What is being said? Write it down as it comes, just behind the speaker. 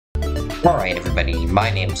Alright everybody,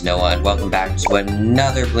 my name's Noah and welcome back to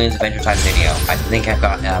another Bloons Adventure Time video. I think I've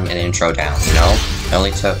got an intro down, you know? It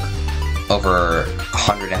only took over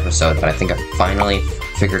 100 episodes, but I think I finally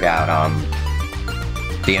figured out,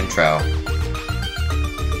 the intro.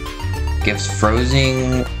 Gives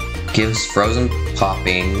frozen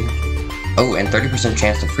popping, oh, and 30%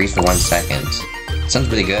 chance to freeze for 1 second. Sounds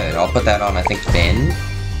really good. I'll put that on, I think, Finn,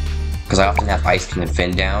 because I often have Ice King and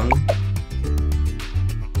Finn down.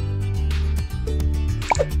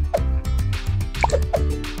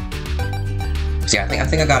 See, I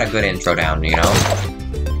think I got a good intro down, you know?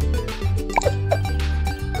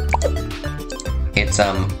 It's,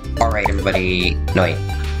 alright everybody, no wait.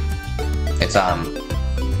 It's,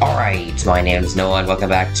 alright, my name's Noah and welcome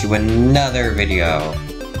back to another video.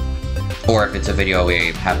 Or if it's a video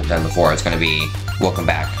we haven't done before, it's gonna be welcome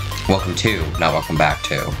back. Welcome to, not welcome back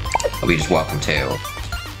to. It'll be just welcome to.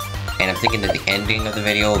 And I'm thinking that the ending of the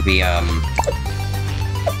video will be,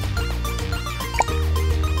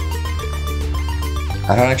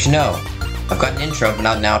 I don't actually know. I've got an intro, but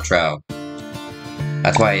not an outro.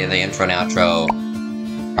 That's why the intro and outro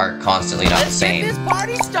are constantly not the same. Let's get this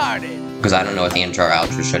party started. Because I don't know what the intro or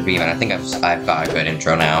outro should be, but I think I've got a good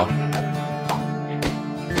intro now.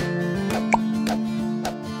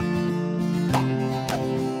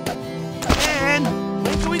 And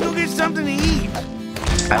when can we go get something to eat?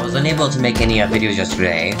 I was unable to make any videos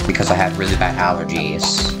yesterday because I had really bad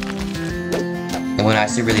allergies. And when I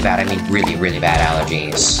say really bad, I mean really, really bad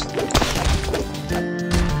allergies.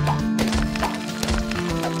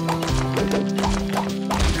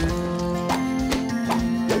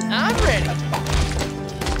 I'm ready.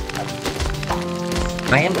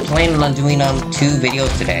 I am planning on doing 2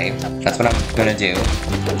 videos today. That's what I'm gonna do.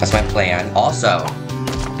 That's my plan. Also,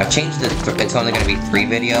 I've changed it's only gonna be 3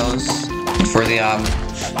 videos for the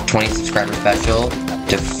 20 subscriber special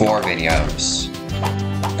to 4 videos.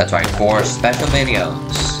 That's right, 4 special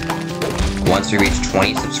videos once we reach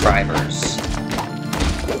 20 subscribers.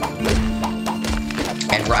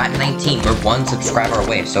 And we're at 19, we're 1 subscriber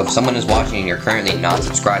away, so if someone is watching and you're currently not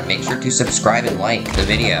subscribed, make sure to subscribe and like the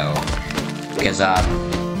video. Because,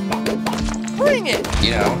 bring it!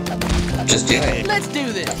 you know, just do it. Let's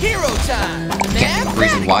do this. Hero time. Can't think of a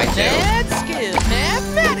reason why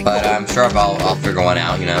to. But I'm sure I'll figure one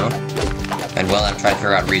out, you know? And while I'm trying to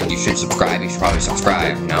figure out a reason you should subscribe, you should probably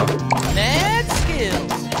subscribe, you know? Mad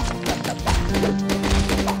skills.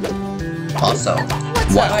 Also,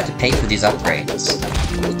 why do I have to pay for these upgrades?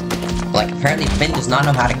 Like, apparently Finn does not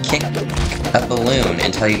know how to kick a balloon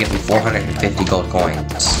until you give him 450 gold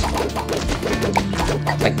coins.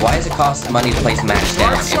 Like, why does it cost money to place Max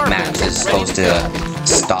down if Max is supposed to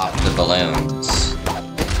stop the balloons?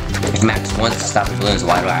 If Max wants to stop the balloons,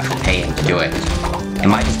 why do I have to pay him to do it?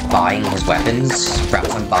 Am I just buying his weapons?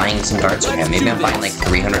 Perhaps I'm buying some darts for him. Maybe I'm buying like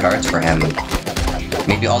 300 darts for him.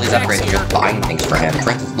 Maybe all these upgrades are just buying things for him. For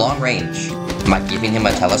instance, long range. Am I giving him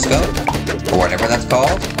a telescope? Or whatever that's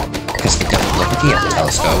called? Because it doesn't look like he has a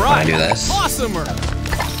telescope when I do this. Awesomer.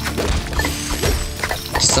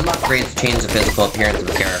 Some upgrades change the physical appearance of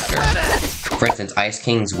the character. For instance, Ice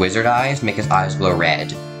King's wizard eyes make his eyes glow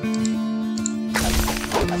red.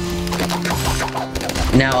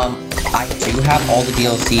 Now, I do have all the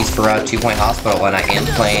DLCs for 2 Point Hospital, and I am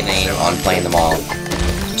planning on playing them all.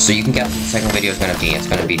 So you can guess what the second video is going to be. It's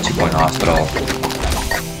going to be 2 Point Hospital.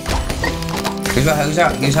 Here's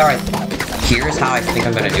how I think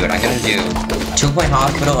I'm going to do it. I'm going to do 2 Point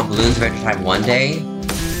Hospital and Bloons Adventure Time one day.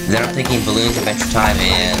 Then I'm thinking Bloons Adventure Time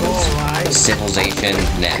and Civilization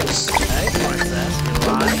next.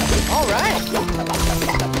 Alright.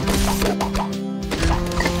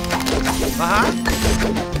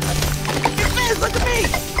 Look at me!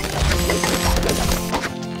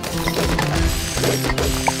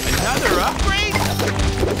 Another upgrade?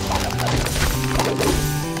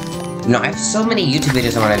 No, I have so many YouTube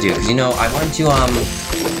videos I want to do, because, you know, I want to,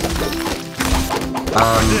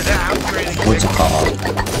 what's it called?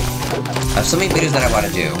 I have so many videos that I want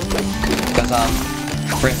to do, because,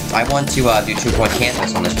 for instance, I want to, do 2 Point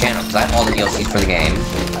Campus on this channel, because I have all the DLCs for the game.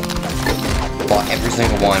 Bought every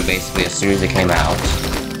single one, basically, as soon as it came out.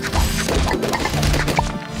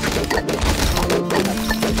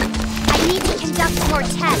 More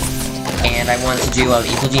tests. And I want to do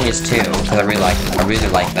Evil Genius 2 because I really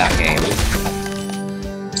like that game.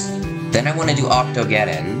 Then I want to do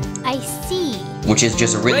Octogeddon. I see. Which is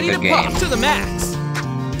just a really good game. To the max.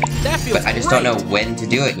 That feels but I just don't know when to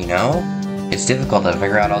do it, you know? It's difficult to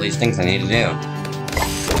figure out all these things I need to do.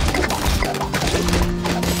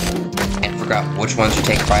 And figure out which ones should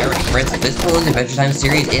take priority. For instance, this Bloons Adventure Time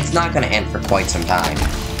series, it's not going to end for quite some time.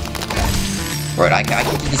 Right, I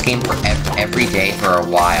can do this game for every day for a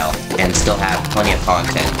while and still have plenty of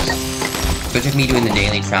content. Especially with me doing the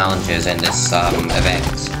daily challenges and this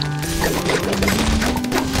event.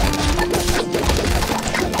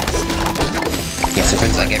 Yeah, so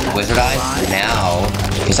since I get wizard eyes, now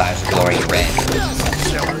his eyes are glowing red.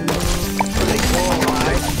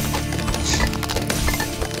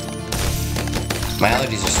 My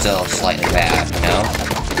allergies are still slightly bad, you know?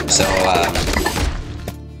 So,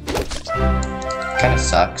 kinda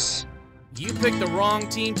sucks. You picked the wrong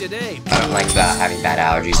team today. I don't like having bad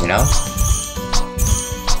allergies, you know?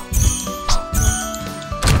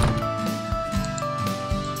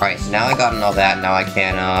 Alright, so now I gotten all that, now I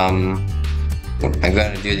can, I'm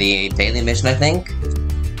gonna do the daily mission, I think?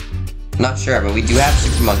 Not sure, but we do have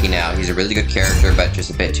Super Monkey now. He's a really good character, but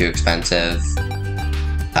just a bit too expensive.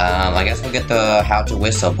 I guess we'll get the How to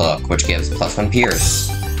Whistle book, which gives +1 Pierce.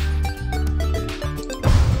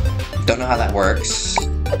 Don't know how that works.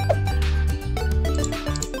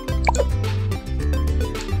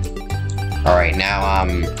 Alright, now,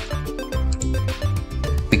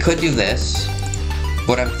 we could do this.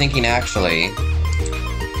 What I'm thinking, actually,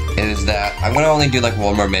 is that I'm gonna only do, like,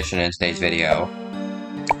 one more mission in today's video.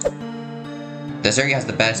 This area has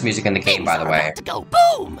the best music in the game, by the way. About to go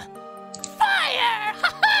boom! Fire!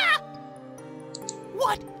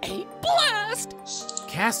 What a blast!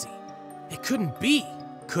 Cassie, it couldn't be,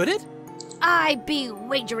 could it? I be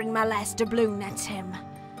wagering my last doubloon at him.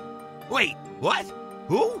 Wait, what?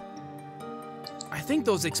 Who? I think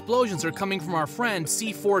those explosions are coming from our friend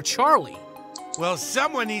C4 Charlie. Well,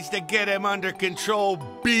 someone needs to get him under control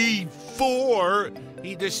before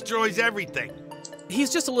he destroys everything. He's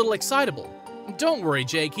just a little excitable. Don't worry,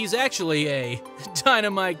 Jake, he's actually a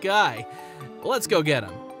dynamite guy. Let's go get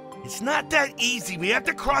him. It's not that easy. We have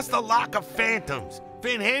to cross the lock of phantoms.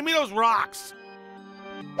 Finn, hand me those rocks.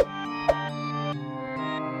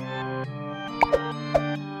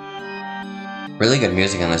 Really good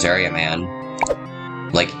music in this area, man.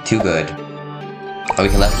 Like, too good. Oh, we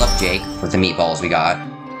can level up Jake with the meatballs we got.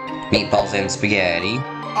 Meatballs and spaghetti.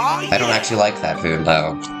 Oh, yeah. I don't actually like that food,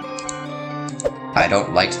 though. I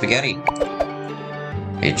don't like spaghetti.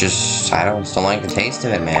 It just... I don't like the taste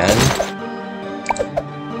of it, man.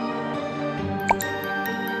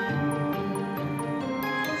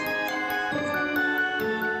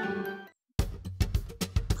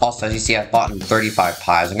 Also, as you see, I've bought 35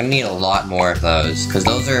 pies. I'm gonna need a lot more of those, because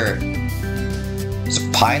those are... So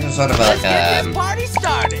pies are sort of like a Party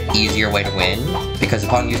started! easier way to win, because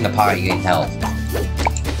upon using the pie, you gain health.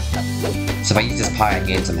 So if I use this pie, I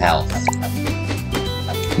gain some health.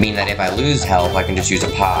 Meaning that if I lose health, I can just use a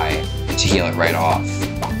pie to heal it right off.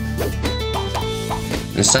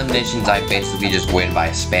 In some missions, I basically just win by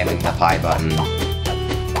spamming the pie button.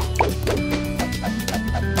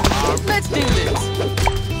 Let's do this!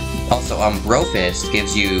 Also, Brofist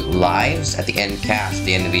gives you lives at the end cash at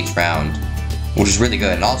the end of each round, which is really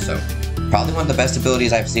good. And also, probably one of the best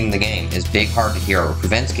abilities I've seen in the game is Big Hearted Hero. It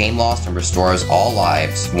prevents game loss and restores all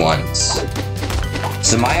lives once.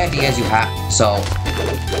 So my idea is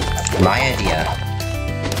my idea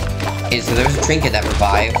is that there's a trinket that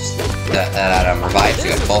revives revives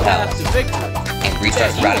you at full health and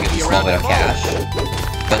restarts the round with a small bit of cash,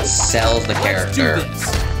 but sells the character.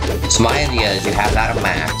 So my idea is you have that at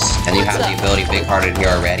max, and you have the ability Big Hearted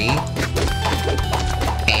Hero already,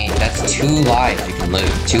 and that's 2 lives you can lose,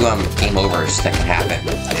 2 game overs that can happen.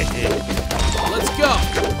 Let's go!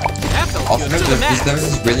 Also, there's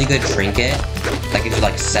this really good trinket that gives you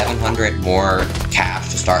like 700 more cash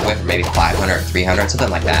to start with, or maybe 500, 300, something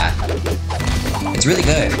like that. It's really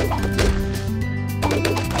good.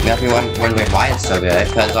 You have to be wondering why it's so good,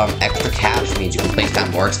 because extra cash means you can place down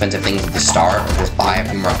more expensive things at the start, or just buy a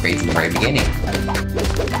few more upgrades from the very beginning.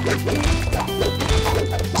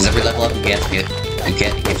 Because every level up you get,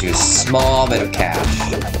 it gives you a small bit of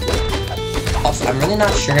cash. Also, I'm really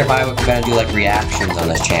not sure if I'm gonna do like reactions on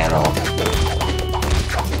this channel.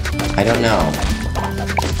 I don't know.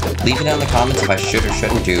 Leave it down in the comments if I should or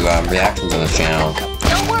shouldn't do reactions on this channel.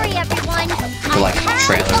 Don't worry, everyone. For like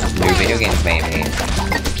trailers of new video games, maybe.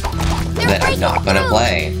 That I'm not gonna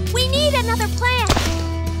play. We need another plan.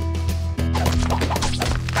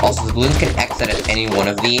 Also, the balloons can exit at any one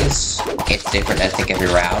of these. It's different, I think, every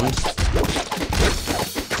round.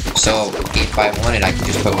 So, if I wanted, I could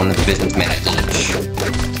just put one of the businessmen at each.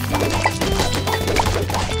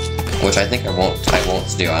 Which I think I won't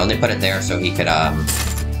do. I only put it there so he could,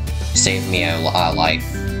 save me a life.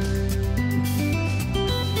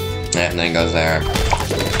 And then it goes there.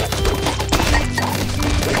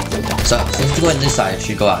 So, since to go on this side, it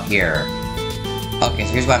should go out here. Okay,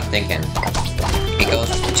 so here's what I'm thinking. it goes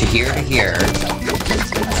to here,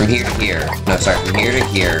 from here to here, no, sorry, from here to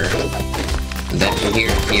here, then from here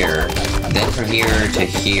to here, then from here to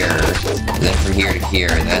here, then from here to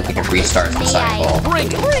here, and then I think it restarts the cycle. Bring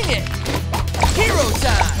it! Hero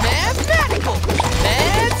time! Mathematical!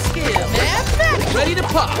 Mad skill! Mathematical! Ready to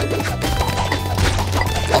pop!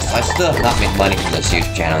 Also, I still have not made money from this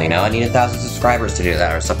YouTube channel, you know? I need 1,000 subscribers to do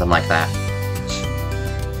that, or something like that.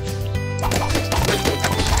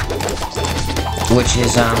 Which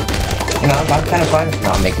is, you know, I'm kind of fine with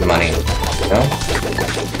not making money, you know?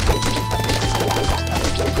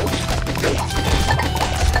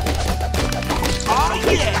 Oh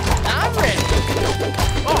yeah! I'm ready!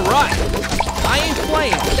 Alright! I ain't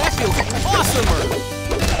playing, but that feels awesomer!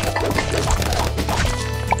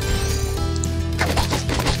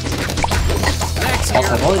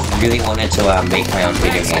 Also, I've always really wanted to make my own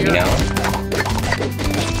video game, you know?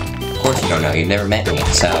 Of course you don't know, you've never met me,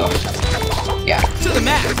 so... yeah. To the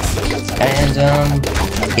max! And,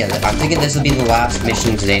 yeah, I'm thinking this will be the last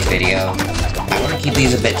mission in today's video. I want to keep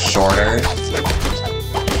these a bit shorter.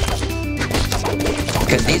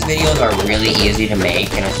 Because these videos are really easy to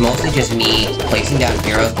make, and it's mostly just me placing down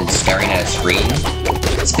heroes and staring at a screen.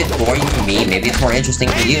 It's a bit boring for me, maybe it's more interesting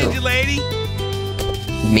for you.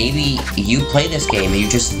 Maybe you play this game and you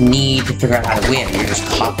just need to figure out how to win, and you're just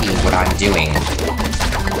copying what I'm doing.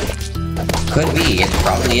 Could be, it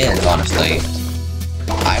probably is, honestly.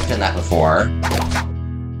 I've done that before.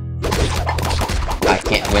 I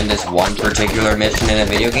can't win this one particular mission in a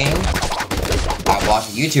video game. I watched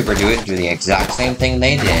a YouTuber do it and do the exact same thing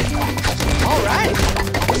they did. Alright!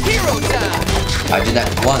 Hero time! I did that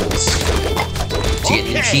once. To get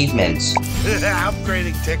the achievements.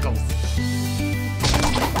 Upgrading tickles.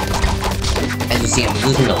 As you see, I'm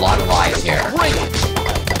losing a lot of lives here. Bring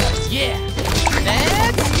it! Yeah!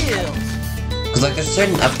 Mad skills! Because, like, there's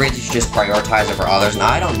certain upgrades you should just prioritize over others, and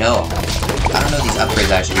I don't know. I don't know these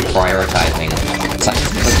upgrades I should be prioritizing. So I'm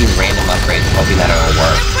just clicking random upgrades and hoping that it'll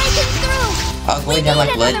work. Oh, going down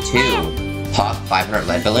like lead too. Pop 500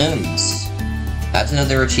 lead balloons. That's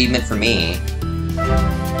another achievement for me.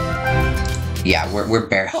 Yeah, we're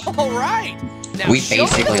barely... Alright! We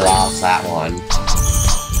basically lost that one.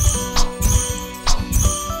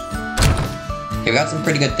 Okay, we got some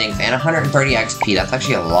pretty good things, and 130 XP, that's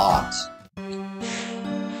actually a lot.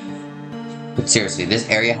 But seriously, this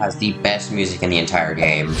area has the best music in the entire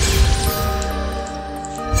game.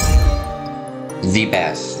 The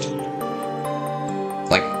best.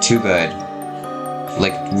 Like, too good.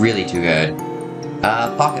 Like, really too good.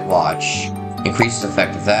 Pocket watch. Increases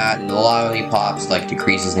effect of that, and loyalty pops, like,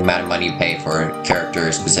 decreases the amount of money you pay for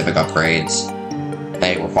character-specific upgrades.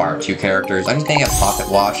 They require 2 characters. I'm just gonna get Pocket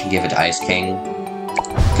Watch and give it to Ice King.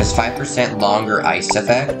 Because 5% longer ice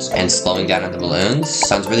effect and slowing down on the balloons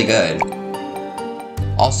sounds really good.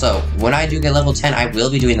 Also, when I do get level 10, I will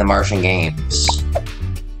be doing the Martian games.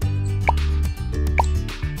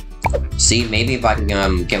 See, maybe if I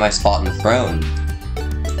can get my spot on the throne.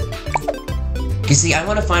 You see, I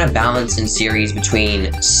want to find a balance in series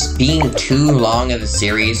between being too long of a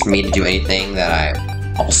series for me to do anything that I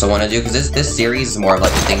also want to do, because this series is more of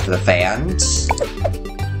like a thing for the fans,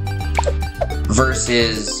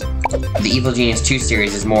 versus the Evil Genius 2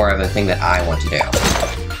 series is more of a thing that I want to do.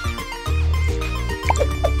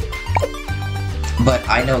 But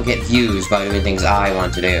I don't get views by doing things I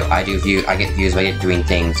want to do. I get views by doing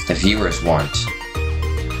things the viewers want.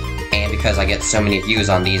 And because I get so many views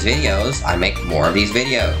on these videos, I make more of these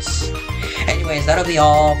videos. Anyways, that'll be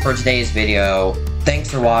all for today's video.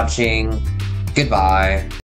 Thanks for watching. Goodbye.